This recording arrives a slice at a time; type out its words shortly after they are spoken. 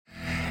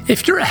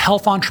If you're a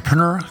health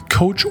entrepreneur,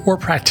 coach, or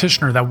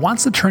practitioner that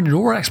wants to turn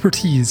your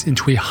expertise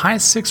into a high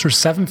 6 or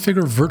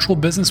 7-figure virtual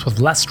business with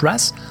less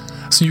stress,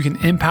 so you can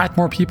impact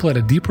more people at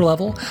a deeper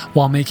level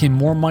while making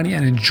more money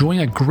and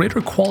enjoying a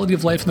greater quality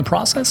of life in the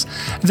process,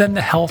 then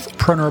the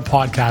Healthpreneur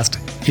Podcast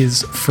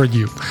is for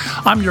you.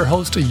 I'm your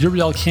host,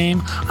 Uriel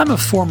Kame. I'm a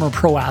former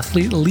pro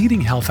athlete, leading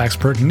health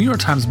expert, New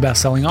York Times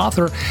bestselling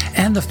author,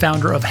 and the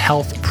founder of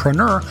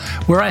Healthpreneur,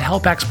 where I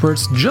help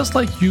experts just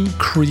like you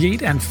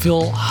create and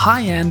fill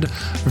high-end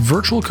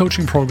virtual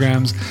coaching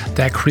programs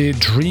that create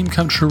dream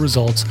come true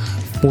results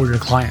for your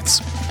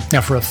clients. Now,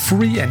 for a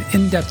free and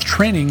in-depth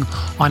training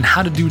on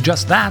how to do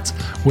just that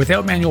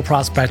without manual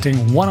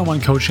prospecting,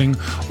 one-on-one coaching,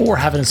 or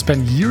having to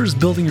spend years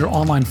building your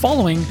online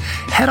following,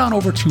 head on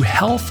over to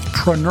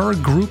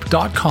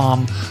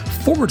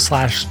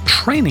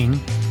healthpreneurgroup.com/training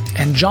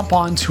and jump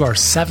on to our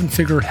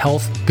 7-figure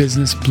health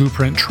business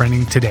blueprint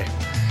training today.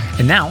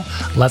 And now,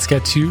 let's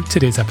get to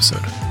today's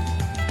episode.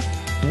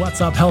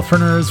 What's up,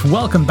 Healthpreneurs?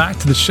 Welcome back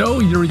to the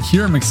show. Yuri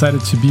here. I'm excited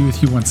to be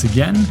with you once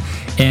again.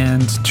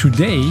 And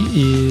today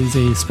is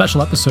a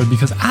special episode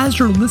because as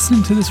you're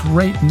listening to this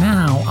right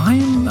now,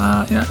 I'm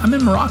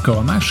in Morocco.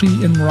 I'm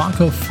actually in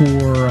Morocco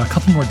for a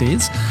couple more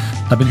days.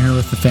 I've been here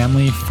with the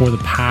family for the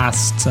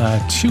past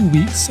 2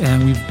 weeks,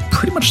 and we've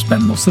pretty much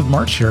spent most of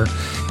March here.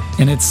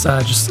 And it's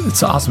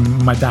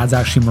awesome. My dad's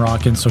actually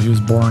Moroccan, so he was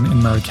born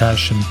in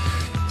Marrakesh, and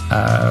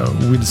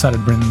we decided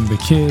to bring the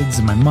kids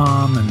and my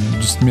mom and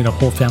just made a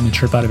whole family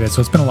trip out of it. So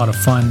it's been a lot of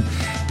fun.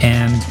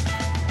 And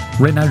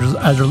right now,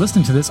 as you're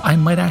listening to this, I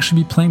might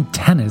actually be playing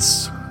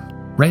tennis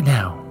right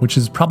now, which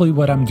is probably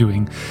what I'm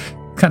doing.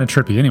 Kind of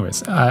trippy.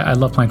 Anyways, I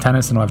love playing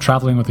tennis and I love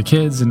traveling with the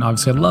kids. And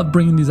obviously, I love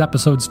bringing these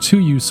episodes to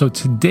you. So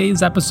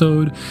today's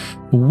episode,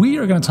 we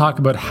are going to talk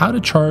about how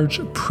to charge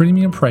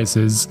premium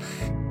prices,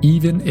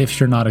 even if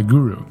you're not a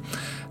guru.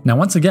 Now,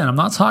 once again, I'm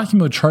not talking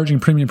about charging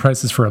premium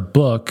prices for a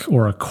book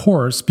or a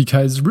course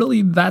because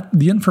really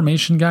the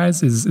information,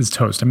 guys, is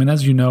toast. I mean,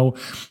 as you know,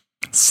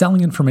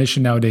 selling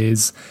information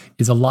nowadays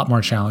is a lot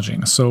more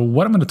challenging. So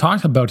what I'm going to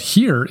talk about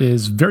here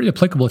is very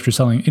applicable if you're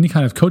selling any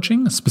kind of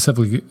coaching,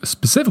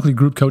 specifically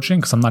group coaching,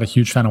 because I'm not a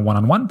huge fan of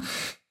one-on-one,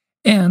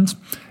 and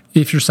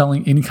if you're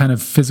selling any kind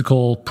of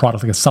physical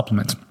product like a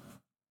supplement.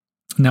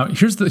 Now,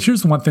 here's the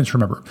one thing to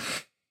remember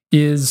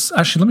is,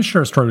 actually, let me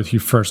share a story with you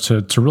first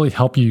to really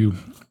help you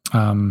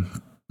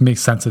make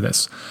sense of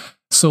this.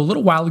 So a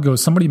little while ago,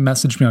 somebody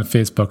messaged me on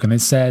Facebook and they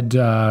said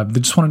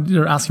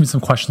they're asking me some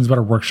questions about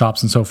our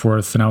workshops and so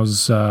forth. And I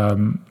was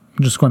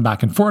just going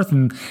back and forth,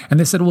 and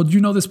they said, "Well, do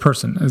you know this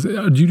person?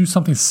 Do you do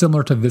something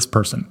similar to this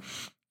person?"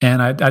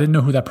 And I didn't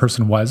know who that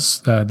person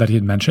was that he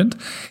had mentioned.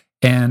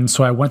 And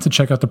so I went to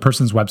check out the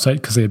person's website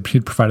because he had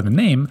provided the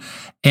name.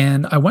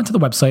 And I went to the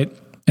website.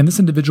 And this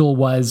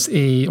individual is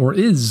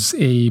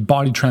a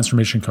body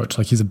transformation coach.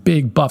 Like, he's a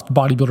big, buffed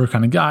bodybuilder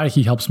kind of guy.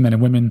 He helps men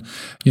and women,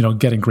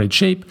 get in great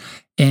shape.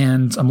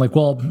 And I'm like,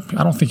 well,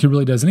 I don't think he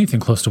really does anything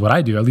close to what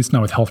I do, at least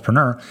not with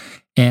Healthpreneur.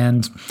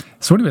 And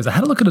so anyways, I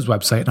had to look at his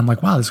website and I'm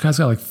like, wow, this guy's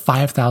got like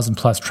 5,000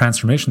 plus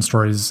transformation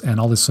stories and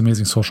all this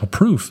amazing social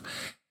proof.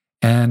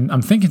 And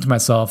I'm thinking to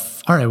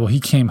myself, all right, well,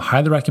 he came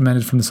highly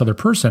recommended from this other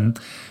person.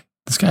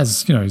 This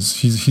guy's,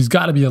 he's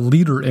got to be a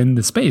leader in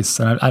the space,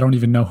 and I don't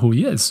even know who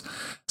he is.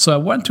 So I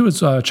went to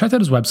checked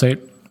out his website,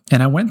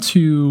 and I went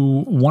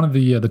to one of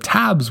the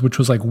tabs, which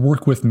was like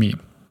Work With Me.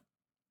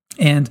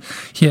 And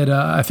he had,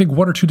 I think,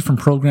 1 or 2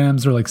 different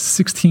programs. They're like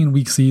 16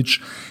 weeks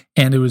each.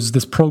 And it was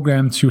this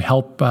program to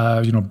help,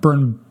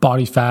 burn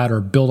body fat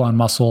or build on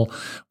muscle,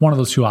 one of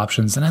those 2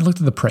 options. And I looked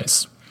at the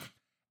price,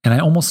 and I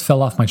almost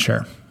fell off my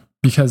chair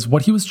because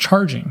what he was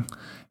charging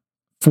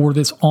for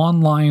this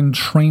online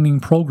training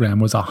program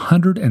was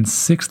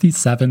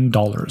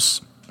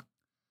 $167.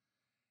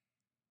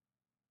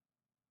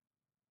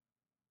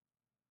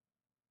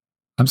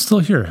 I'm still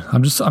here.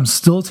 I'm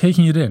still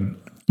taking it in.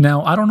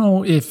 Now, I don't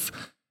know if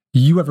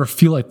you ever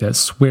feel like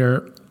this,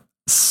 where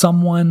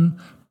someone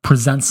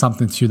presents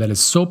something to you that is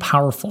so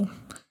powerful,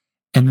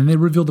 and then they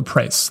reveal the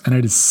price, and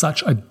it is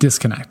such a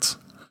disconnect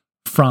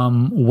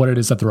from what it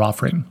is that they're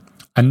offering.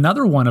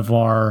 Another one of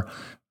our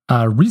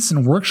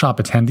recent workshop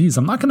attendees,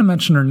 I'm not going to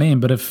mention her name,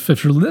 but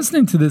if you're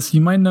listening to this, you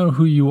might know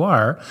who you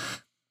are.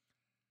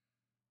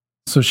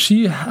 So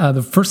she,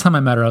 the first time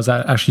I met her, I was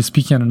actually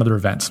speaking at another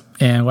event,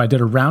 and I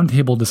did a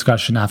roundtable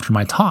discussion after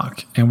my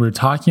talk, and we were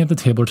talking at the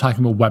table, we were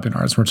talking about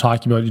webinars, we were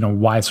talking about,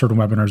 why certain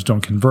webinars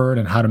don't convert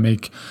and how to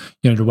make,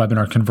 your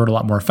webinar convert a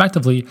lot more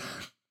effectively.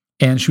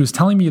 And she was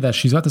telling me that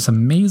she's got this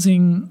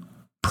amazing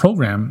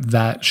program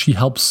that she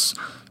helps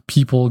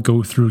people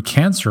go through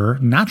cancer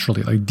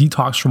naturally, like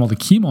detox from all the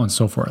chemo and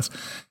so forth.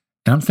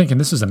 And I'm thinking,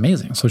 this is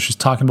amazing. So she's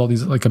talking about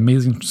these like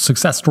amazing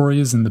success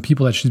stories and the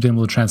people that she's been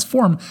able to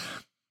transform.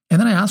 And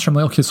then I asked her, I'm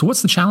like, okay, so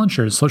what's the challenge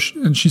here? So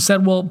she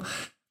said, well,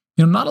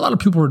 not a lot of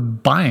people are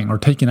buying or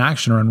taking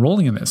action or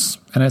enrolling in this.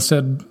 And I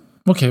said,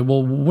 okay,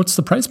 well, what's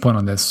the price point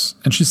on this?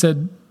 And she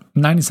said,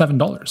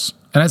 $97.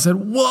 And I said,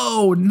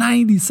 whoa,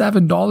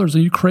 $97. Are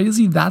you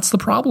crazy? That's the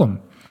problem.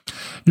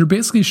 You're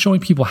basically showing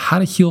people how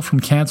to heal from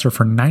cancer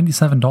for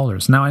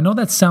 $97. Now, I know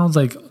that sounds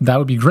like that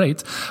would be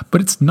great,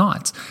 but it's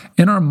not.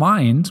 In our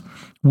mind,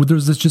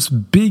 there's this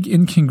just big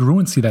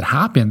incongruency that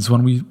happens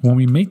when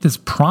we make this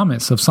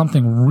promise of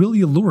something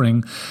really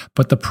alluring,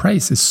 but the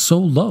price is so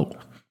low.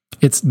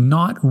 It's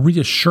not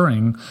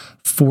reassuring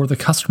for the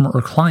customer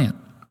or client.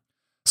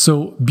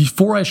 So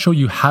before I show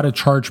you how to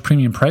charge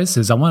premium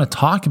prices, I want to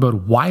talk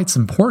about why it's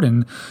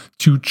important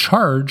to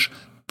charge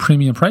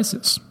premium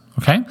prices,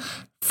 okay?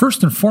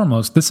 First and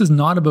foremost, this is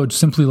not about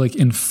simply like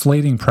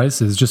inflating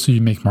prices just so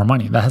you make more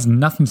money. That has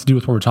nothing to do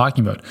with what we're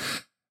talking about.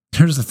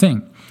 Here's the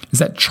thing, is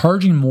that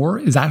charging more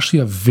is actually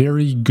a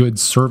very good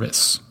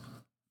service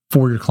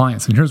for your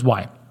clients. And here's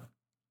why.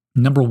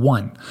 Number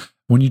one,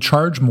 when you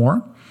charge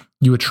more,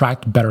 you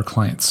attract better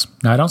clients.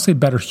 Now, I don't say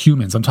better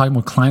humans. I'm talking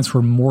about clients who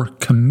are more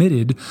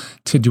committed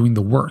to doing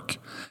the work.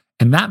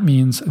 And that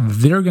means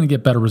they're going to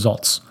get better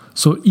results.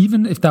 So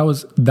even if that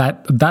was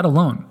that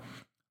alone,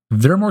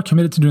 they're more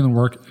committed to doing the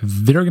work,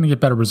 they're going to get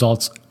better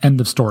results. End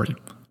of story.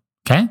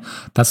 Okay?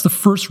 That's the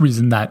first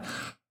reason that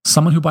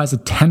someone who buys a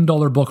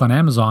 $10 book on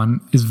Amazon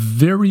is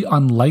very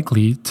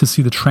unlikely to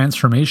see the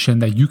transformation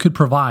that you could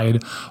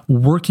provide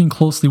working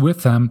closely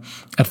with them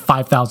at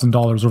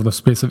 $5,000 over the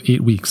space of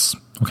 8 weeks.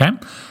 Okay?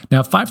 Now,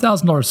 if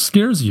 $5,000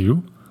 scares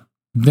you,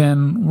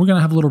 then we're going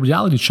to have a little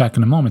reality check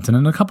in a moment. And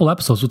in a couple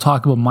episodes, we'll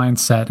talk about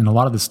mindset and a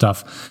lot of this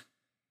stuff.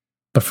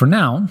 But for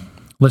now,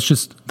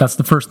 that's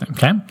the first thing,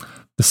 okay?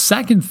 The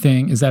second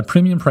thing is that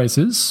premium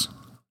prices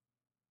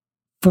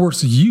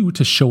force you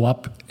to show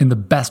up in the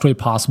best way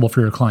possible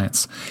for your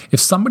clients. If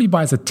somebody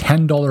buys a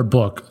 $10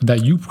 book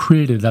that you've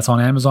created that's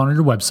on Amazon or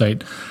your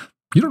website,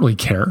 you don't really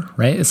care,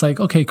 right? It's like,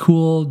 okay,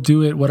 cool,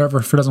 do it, whatever.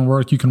 If it doesn't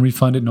work, you can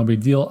refund it, no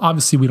big deal.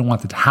 Obviously, we don't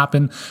want that to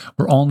happen.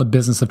 We're all in the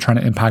business of trying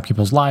to impact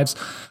people's lives,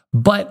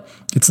 but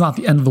it's not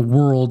the end of the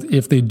world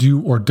if they do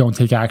or don't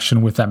take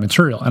action with that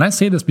material. And I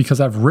say this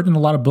because I've written a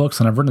lot of books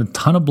and I've written a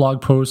ton of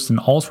blog posts and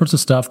all sorts of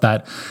stuff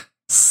that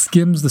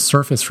skims the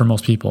surface for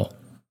most people,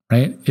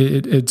 right?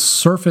 It's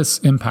surface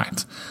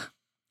impact.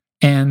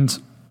 And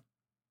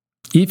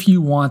if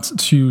you want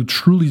to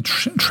truly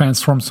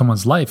transform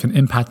someone's life and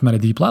impact them at a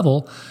deep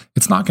level,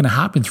 it's not going to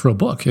happen through a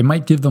book. It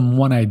might give them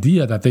one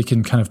idea that they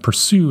can kind of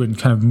pursue and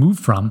kind of move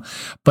from.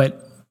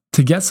 But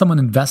to get someone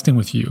investing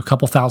with you, a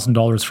couple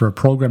 $1,000s for a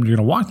program you're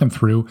going to walk them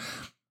through,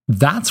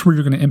 that's where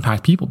you're going to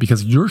impact people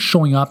because you're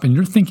showing up and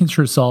you're thinking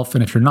to yourself,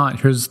 and if you're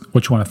not, here's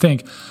what you want to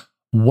think.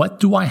 What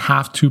do I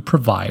have to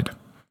provide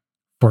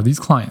for these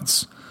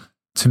clients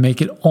to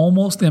make it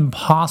almost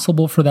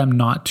impossible for them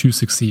not to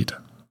succeed?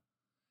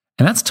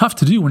 And that's tough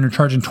to do when you're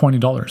charging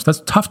 $20. That's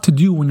tough to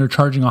do when you're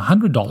charging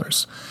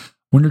 $100.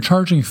 When you're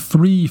charging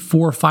 $3,000,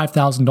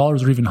 $4,000,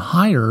 $5,000 or even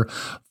higher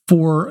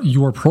for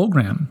your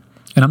program.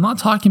 And I'm not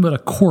talking about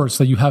a course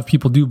that you have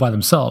people do by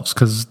themselves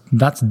because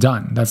that's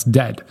done. That's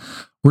dead.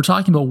 We're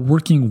talking about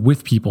working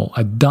with people,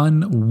 a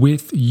done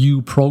with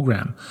you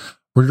program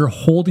where you're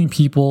holding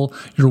people,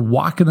 you're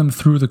walking them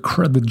through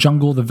the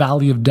jungle, the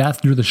valley of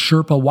death. You're the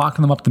Sherpa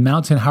walking them up the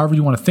mountain, however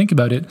you want to think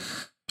about it.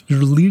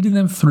 You're leading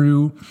them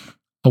through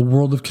a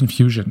world of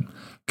confusion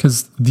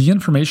because the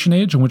information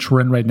age in which we're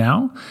in right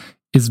now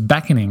is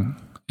beckoning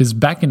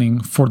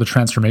for the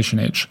transformation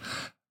age.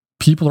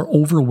 People are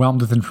overwhelmed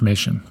with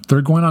information.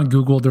 They're going on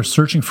Google, they're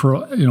searching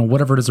for,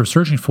 whatever it is they're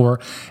searching for.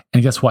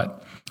 And guess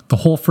what? The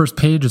whole first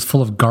page is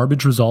full of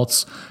garbage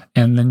results.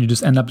 And then you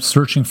just end up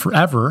searching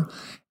forever.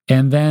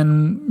 And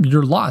then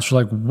you're lost.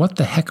 You're like, what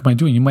the heck am I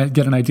doing? You might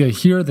get an idea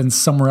here, then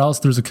somewhere else,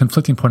 there's a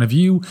conflicting point of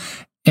view.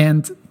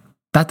 And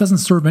that doesn't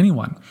serve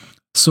anyone.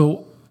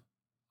 So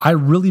I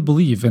really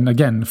believe, and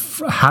again,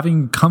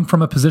 having come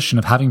from a position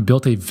of having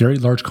built a very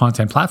large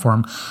content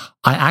platform,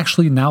 I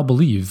actually now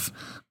believe,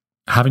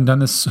 having done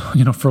this,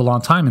 for a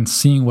long time and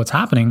seeing what's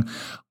happening,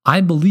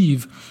 I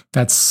believe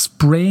that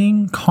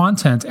spraying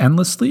content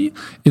endlessly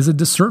is a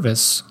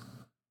disservice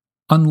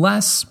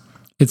unless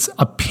it's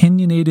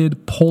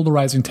opinionated,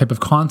 polarizing type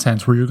of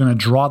content where you're going to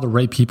draw the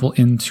right people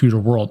into your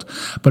world.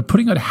 But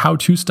putting out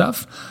how-to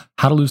stuff,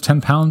 how to lose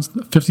 10 pounds,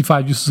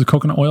 55 uses of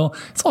coconut oil,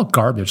 it's all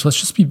garbage. Let's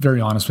just be very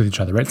honest with each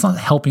other, right? It's not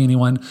helping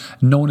anyone.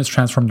 No one has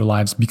transformed their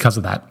lives because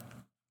of that.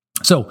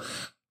 So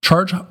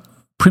charge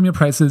premium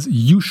prices,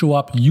 you show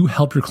up, you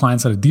help your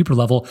clients at a deeper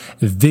level,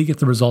 they get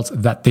the results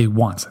that they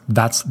want.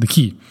 That's the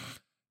key.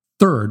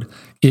 Third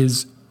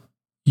is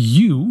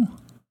you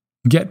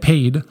get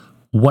paid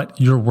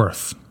what you're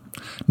worth.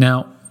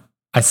 Now,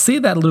 I say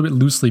that a little bit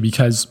loosely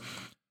because,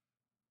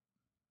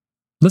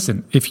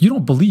 listen, if you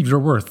don't believe you're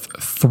worth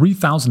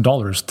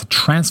 $3,000 to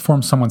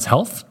transform someone's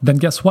health, then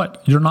guess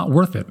what? You're not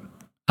worth it.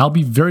 I'll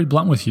be very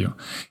blunt with you.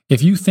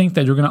 If you think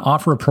that you're going to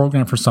offer a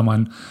program for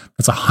someone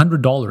that's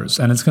 $100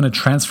 and it's going to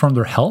transform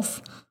their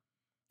health,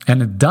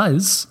 and it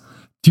does,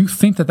 do you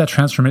think that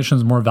transformation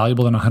is more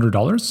valuable than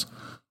 $100?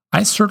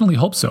 I certainly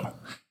hope so.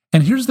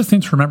 And here's the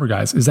thing to remember,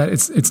 guys, is that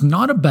it's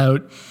not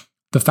about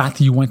the fact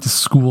that you went to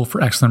school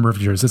for X number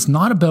of years. It's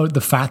not about the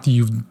fact that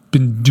you've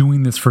been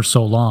doing this for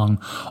so long,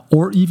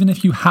 or even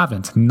if you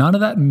haven't. None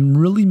of that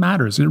really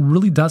matters. It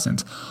really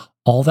doesn't.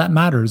 All that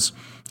matters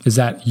is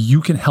that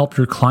you can help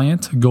your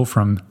client go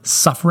from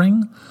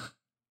suffering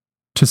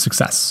to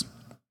success.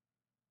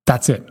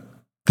 That's it.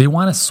 They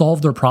want to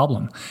solve their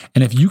problem.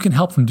 And if you can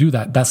help them do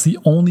that, that's the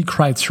only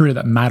criteria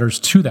that matters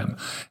to them.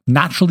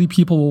 Naturally,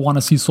 people will want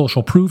to see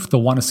social proof.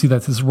 They'll want to see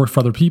that this works for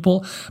other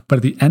people. But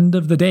at the end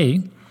of the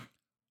day,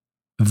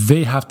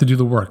 they have to do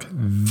the work.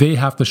 They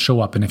have to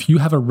show up. And if you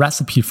have a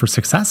recipe for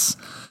success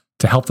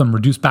to help them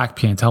reduce back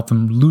pain, to help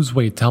them lose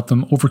weight, to help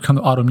them overcome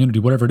autoimmunity,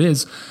 whatever it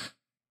is,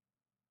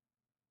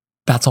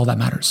 that's all that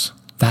matters.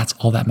 That's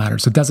all that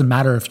matters. It doesn't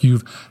matter if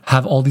you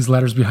have all these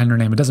letters behind your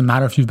name. It doesn't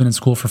matter if you've been in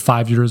school for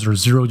 5 years or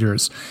 0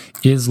 years.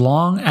 As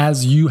long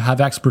as you have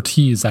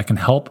expertise that can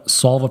help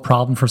solve a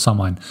problem for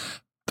someone,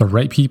 the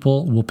right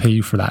people will pay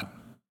you for that.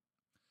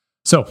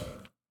 So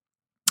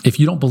if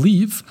you don't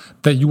believe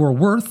that you are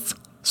worth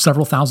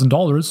several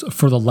 $1,000s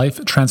for the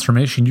life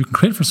transformation you can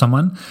create for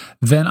someone,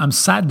 then I'm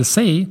sad to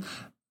say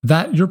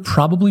that you're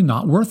probably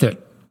not worth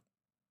it.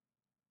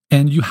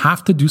 And you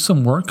have to do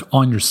some work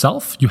on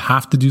yourself. You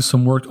have to do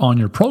some work on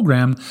your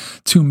program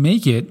to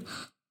make it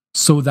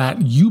so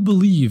that you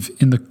believe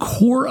in the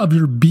core of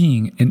your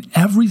being, in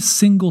every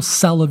single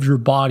cell of your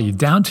body,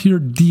 down to your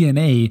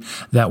DNA,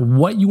 that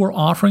what you are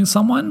offering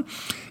someone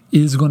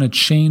is going to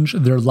change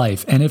their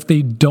life. And if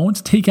they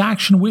don't take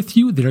action with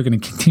you, they're going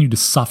to continue to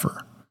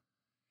suffer.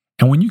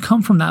 And when you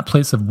come from that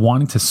place of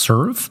wanting to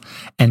serve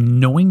and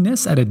knowing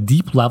this at a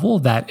deep level,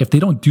 that if they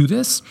don't do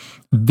this,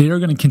 they're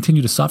going to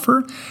continue to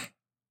suffer,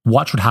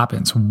 watch what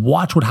happens.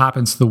 Watch what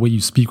happens to the way you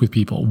speak with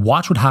people.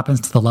 Watch what happens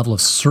to the level of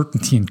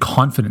certainty and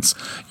confidence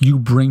you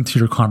bring to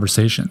your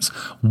conversations.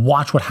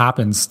 Watch what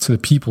happens to the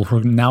people who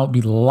are now be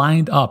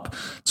lined up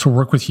to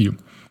work with you.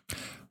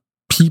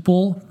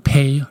 People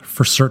pay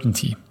for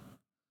certainty.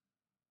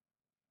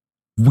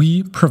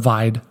 We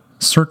provide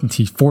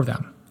certainty for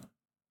them,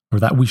 or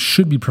that we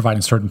should be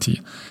providing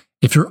certainty.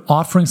 If you're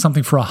offering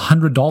something for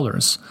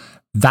 $100,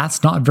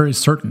 that's not very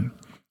certain.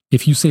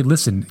 If you say,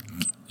 listen,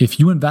 if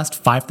you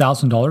invest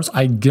 $5,000,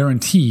 I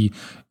guarantee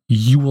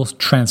you will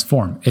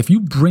transform. If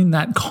you bring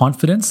that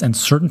confidence and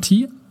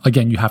certainty,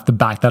 again, you have to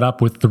back that up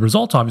with the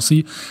results,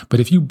 obviously, but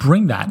if you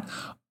bring that,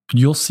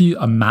 you'll see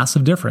a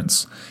massive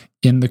difference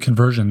in the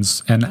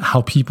conversions and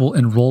how people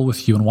enroll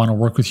with you and want to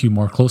work with you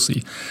more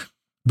closely.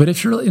 But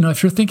if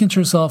you're thinking to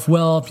yourself,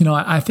 well,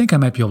 I think I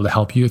might be able to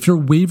help you. If you're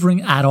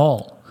wavering at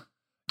all,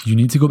 you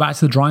need to go back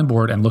to the drawing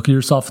board and look at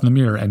yourself in the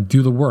mirror and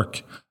do the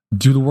work.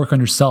 Do the work on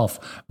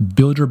yourself,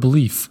 build your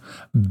belief,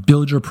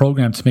 build your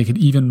program to make it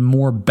even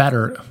more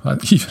better.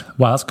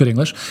 Wow, that's good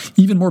English.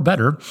 Even more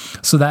better,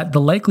 so that the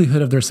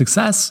likelihood of their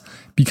success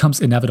becomes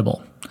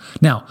inevitable.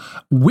 Now,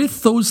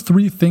 with those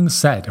three things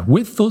said,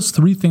 with those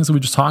three things that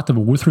we just talked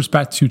about with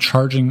respect to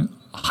charging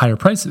higher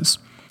prices,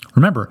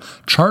 remember,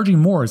 charging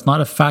more is not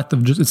a fact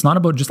of it's not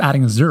about just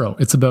adding a zero.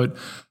 It's about,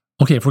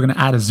 okay, if we're going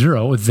to add a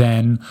zero,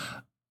 then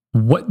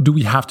what do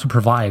we have to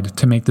provide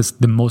to make this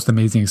the most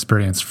amazing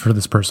experience for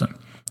this person?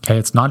 Okay,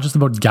 it's not just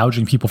about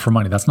gouging people for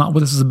money. That's not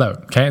what this is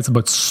about. Okay, it's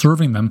about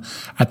serving them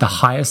at the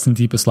highest and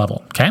deepest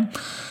level. Okay,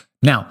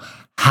 now,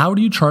 how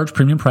do you charge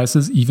premium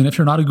prices even if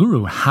you're not a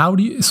guru?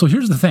 So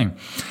here's the thing,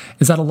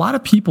 is that a lot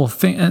of people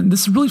think, and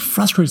this really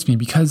frustrates me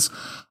because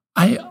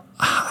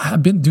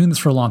I've been doing this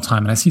for a long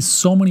time and I see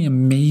so many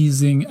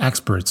amazing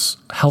experts,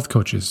 health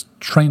coaches,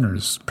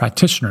 trainers,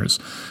 practitioners,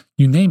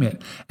 you name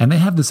it, and they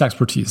have this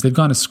expertise. They've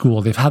gone to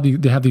school. They have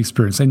the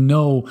experience. They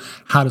know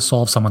how to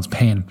solve someone's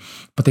pain,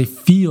 but they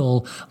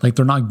feel like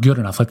they're not good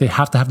enough. Like they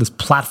have to have this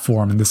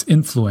platform and this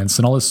influence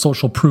and all this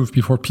social proof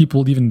before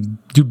people even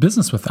do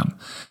business with them.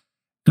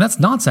 And that's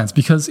nonsense,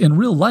 because in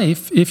real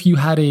life, if you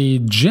had a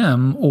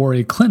gym or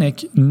a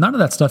clinic, none of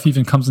that stuff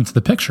even comes into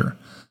the picture.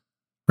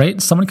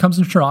 Right? Someone comes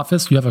into your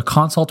office, you have a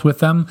consult with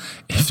them.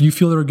 If you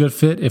feel they're a good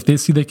fit, if they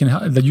see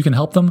that you can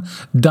help them,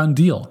 done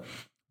deal.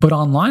 But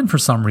online, for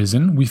some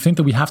reason, we think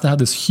that we have to have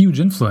this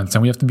huge influence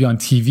and we have to be on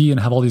TV and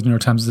have all these New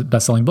York Times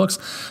best-selling books.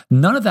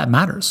 None of that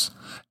matters.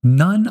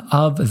 None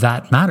of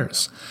that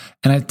matters.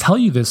 And I tell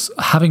you this,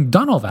 having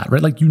done all that,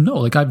 right?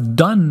 Like I've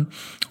done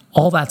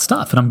all that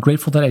stuff, and I'm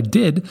grateful that I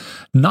did,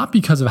 not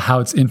because of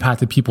how it's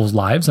impacted people's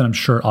lives, and I'm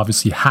sure it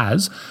obviously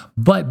has,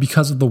 but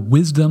because of the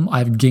wisdom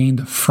I've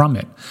gained from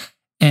it.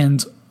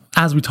 And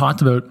as we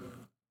talked about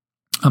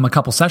a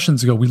couple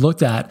sessions ago, we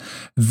looked at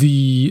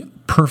the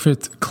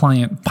perfect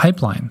client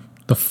pipeline,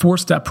 the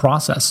 4-step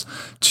process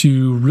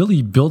to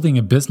really building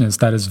a business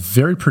that is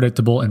very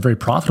predictable and very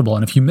profitable.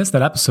 And if you missed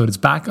that episode, it's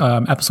back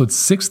episode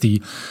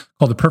 60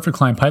 called The Perfect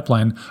Client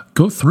Pipeline.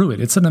 Go through it.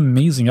 It's an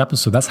amazing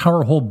episode. That's how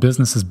our whole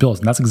business is built.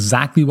 And that's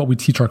exactly what we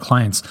teach our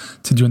clients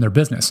to do in their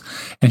business.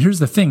 And here's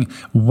the thing.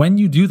 When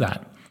you do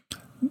that,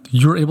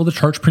 you're able to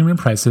charge premium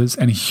prices.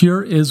 And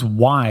here is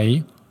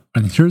why.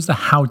 And here's the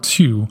how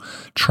to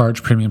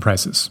charge premium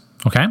prices.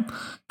 Okay?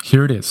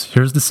 Here it is.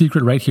 Here's the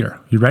secret right here.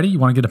 You ready? You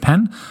want to get a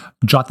pen?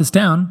 Jot this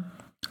down.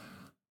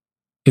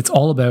 It's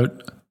all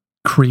about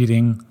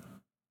creating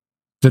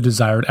the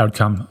desired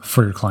outcome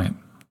for your client.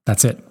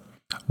 That's it.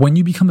 When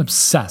you become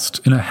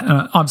obsessed,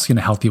 obviously in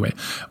a healthy way,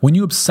 when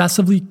you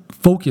obsessively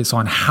focus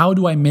on how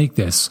do I make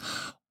this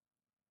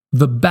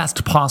the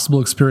best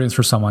possible experience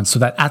for someone so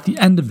that at the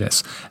end of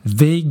this,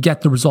 they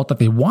get the result that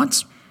they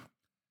want,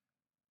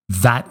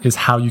 that is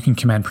how you can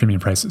command premium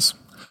prices.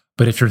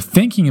 But if you're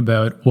thinking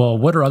about, well,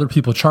 what are other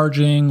people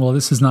charging? Well,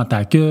 this is not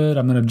that good.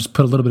 I'm going to just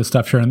put a little bit of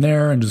stuff here and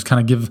there and just kind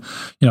of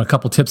give, a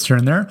couple tips here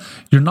and there.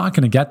 You're not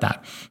going to get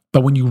that.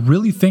 But when you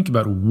really think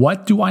about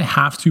what do I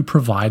have to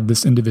provide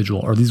this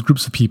individual or these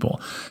groups of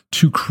people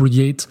to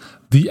create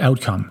the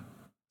outcome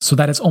so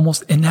that it's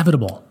almost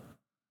inevitable,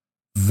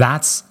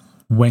 that's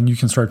when you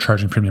can start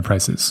charging premium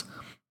prices.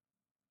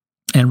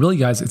 And really,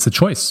 guys, it's a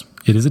choice.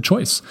 It is a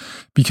choice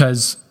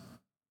because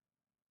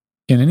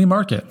in any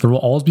market, there will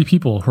always be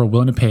people who are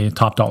willing to pay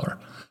top dollar.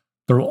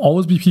 There will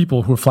always be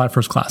people who are fly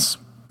first class.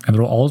 And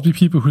there will always be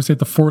people who stay at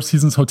the Four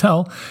Seasons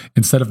Hotel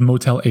instead of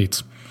Motel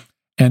 8.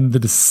 And the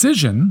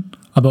decision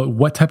about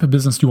what type of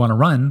business you want to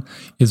run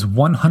is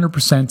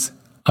 100%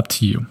 up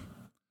to you.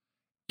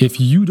 If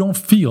you don't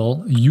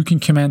feel you can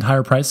command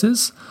higher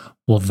prices,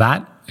 well,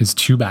 that is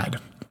too bad.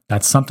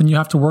 That's something you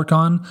have to work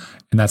on,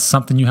 and that's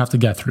something you have to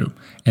get through.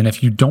 And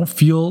if you don't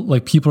feel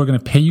like people are going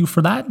to pay you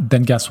for that,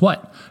 then guess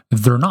what?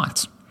 They're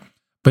not.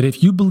 But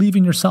if you believe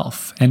in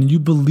yourself and you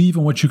believe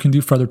in what you can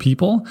do for other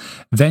people,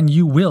 then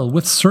you will,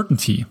 with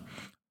certainty,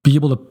 be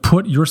able to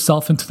put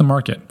yourself into the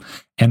market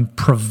and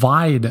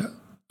provide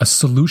a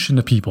solution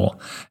to people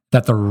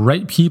that the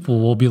right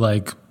people will be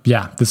like,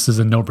 yeah, this is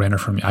a no-brainer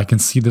for me. I can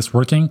see this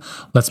working.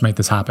 Let's make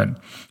this happen.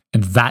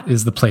 And that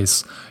is the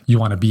place you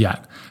want to be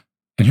at.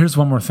 And here's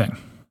one more thing.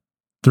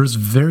 There's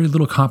very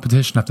little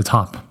competition at the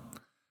top.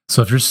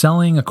 So if you're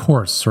selling a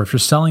course or if you're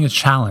selling a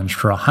challenge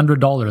for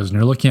 $100 and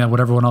you're looking at what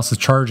everyone else is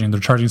charging,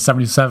 they're charging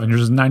 $77, you're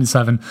just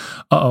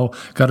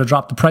 $97. Got to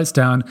drop the price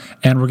down.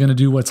 And we're going to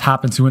do what's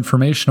happened to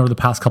information over the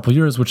past couple of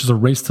years, which is a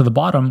race to the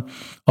bottom.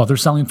 Oh, they're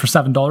selling for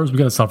 $7. We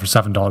got to sell for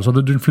 $7. Oh,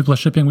 they're doing free plus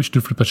shipping. We should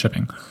do free plus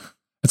shipping.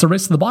 It's a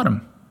race to the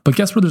bottom. But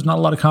guess where? There's not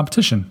a lot of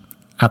competition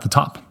at the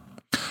top.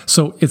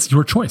 So it's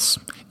your choice.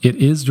 It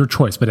is your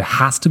choice, but it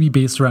has to be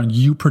based around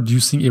you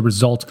producing a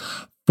result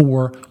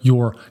for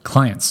your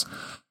clients.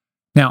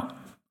 Now,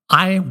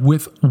 I,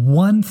 with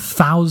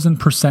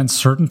 1,000%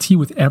 certainty,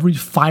 with every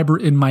fiber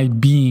in my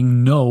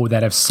being, know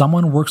that if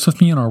someone works with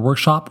me in our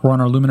workshop or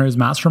on our Luminaries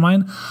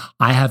Mastermind,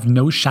 I have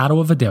no shadow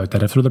of a doubt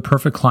that if they're the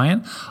perfect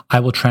client, I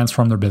will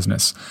transform their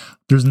business.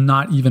 There's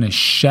not even a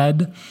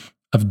shed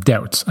of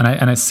doubt. And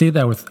I say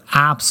that with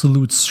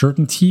absolute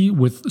certainty,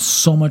 with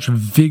so much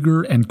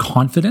vigor and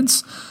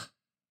confidence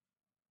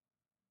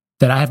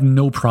that I have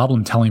no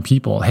problem telling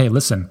people, hey,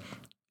 listen,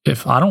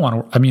 if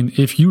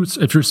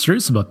you're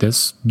serious about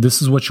this,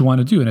 this is what you want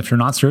to do. And if you're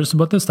not serious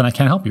about this, then I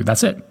can't help you.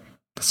 That's it.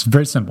 It's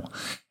very simple.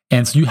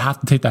 And so you have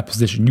to take that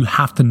position. You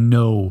have to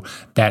know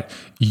that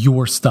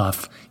your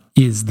stuff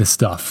is the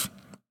stuff,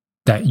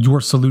 that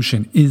your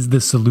solution is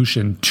the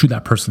solution to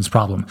that person's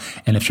problem.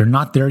 And if you're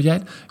not there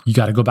yet, you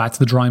got to go back to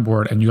the drawing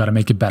board and you got to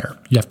make it better.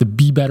 You have to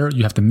be better.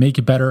 You have to make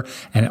it better.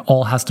 And it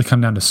all has to come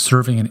down to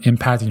serving and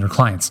impacting your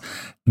clients.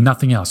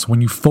 Nothing else.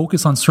 When you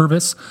focus on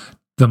service,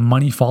 the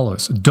money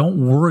follows.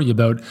 Don't worry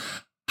about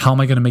how am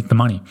I going to make the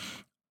money.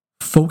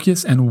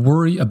 Focus and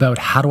worry about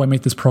how do I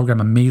make this program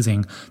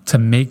amazing to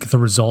make the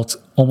results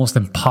almost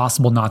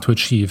impossible not to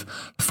achieve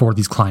for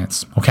these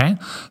clients. Okay?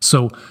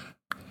 So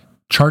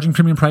charging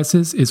premium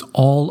prices is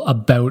all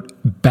about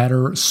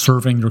better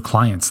serving your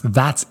clients.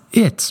 That's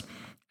it.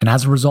 And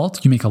as a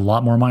result, you make a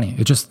lot more money.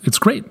 It's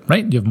great,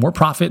 right? You have more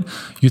profit.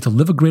 You have to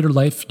live a greater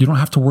life. You don't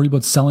have to worry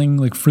about selling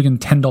like friggin'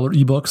 $10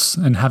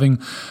 ebooks and having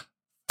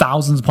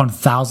thousands upon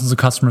thousands of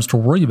customers to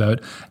worry about.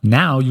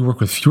 Now you work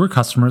with fewer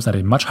customers at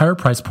a much higher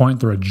price point.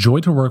 They're a joy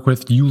to work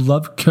with. You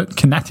love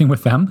connecting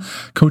with them,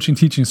 coaching,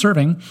 teaching,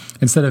 serving,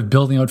 instead of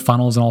building out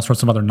funnels and all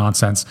sorts of other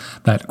nonsense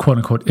that quote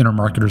unquote inner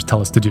marketers tell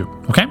us to do.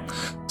 Okay?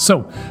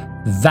 So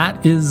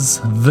that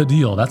is the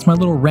deal. That's my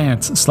little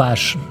rant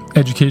 /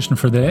 education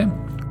for the day.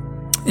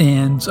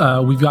 And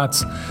we've got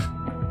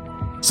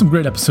some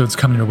great episodes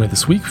coming your way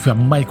this week. We've got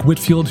Mike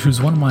Whitfield,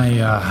 who's one of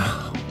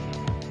my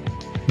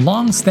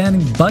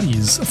long-standing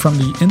buddies from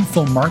the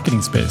info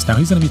marketing space. Now,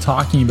 he's going to be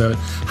talking about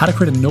how to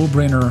create a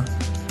no-brainer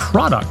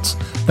product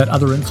that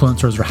other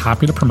influencers are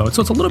happy to promote.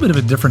 So it's a little bit of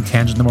a different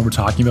tangent than what we're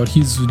talking about.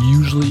 He's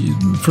usually,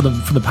 for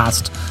the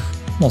past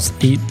almost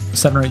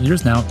 7 or 8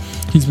 years now,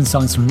 he's been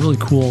selling some really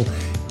cool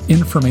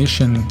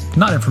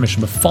not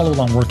information, but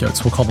follow-along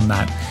workouts. We'll call them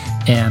that.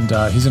 And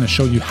he's going to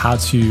show you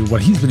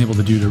what he's been able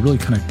to do to really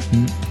kind of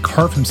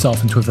carve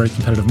himself into a very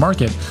competitive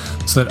market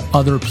so that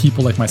other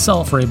people like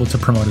myself are able to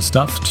promote his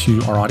stuff to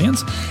our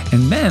audience.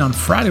 And then on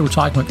Friday, we're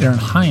talking with Aaron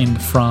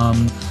Hind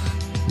from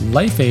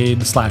LifeAid /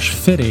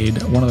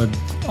 FitAid, one of the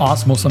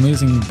awesome, most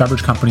amazing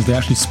beverage companies. They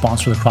actually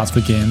sponsor the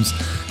CrossFit Games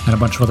and a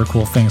bunch of other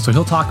cool things. So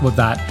he'll talk about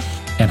that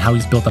and how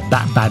he's built up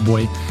that bad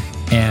boy.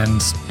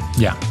 And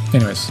yeah,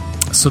 anyways,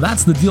 so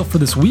that's the deal for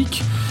this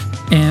week.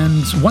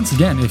 And once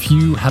again, if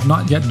you have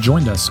not yet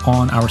joined us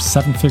on our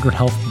 7-figure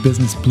health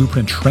business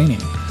blueprint training,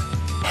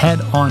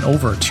 head on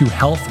over to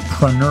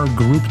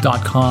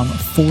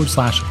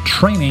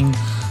healthpreneurgroup.com/training.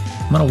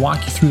 I'm going to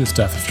walk you through this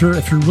stuff. If you're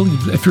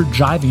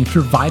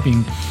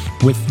vibing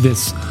with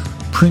this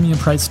premium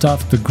price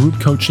stuff, the group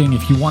coaching,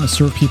 if you want to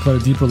serve people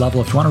at a deeper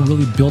level, if you want to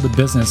really build a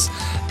business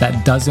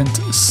that doesn't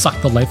suck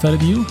the life out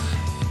of you,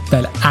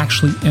 that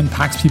actually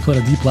impacts people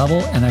at a deep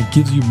level, and that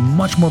gives you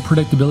much more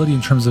predictability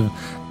in terms of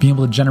being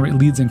able to generate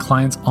leads and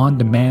clients on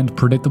demand,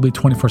 predictably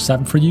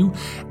 24/7 for you,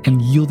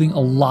 and yielding a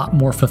lot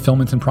more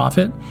fulfillment and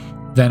profit,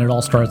 then it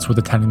all starts with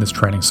attending this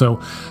training. So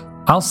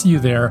I'll see you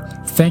there.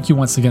 Thank you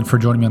once again for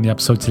joining me on the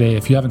episode today.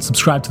 If you haven't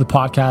subscribed to the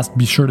podcast,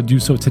 be sure to do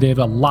so today. I've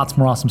got lots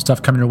more awesome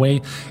stuff coming your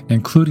way,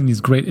 including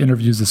these great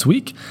interviews this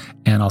week,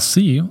 and I'll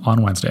see you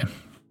on Wednesday.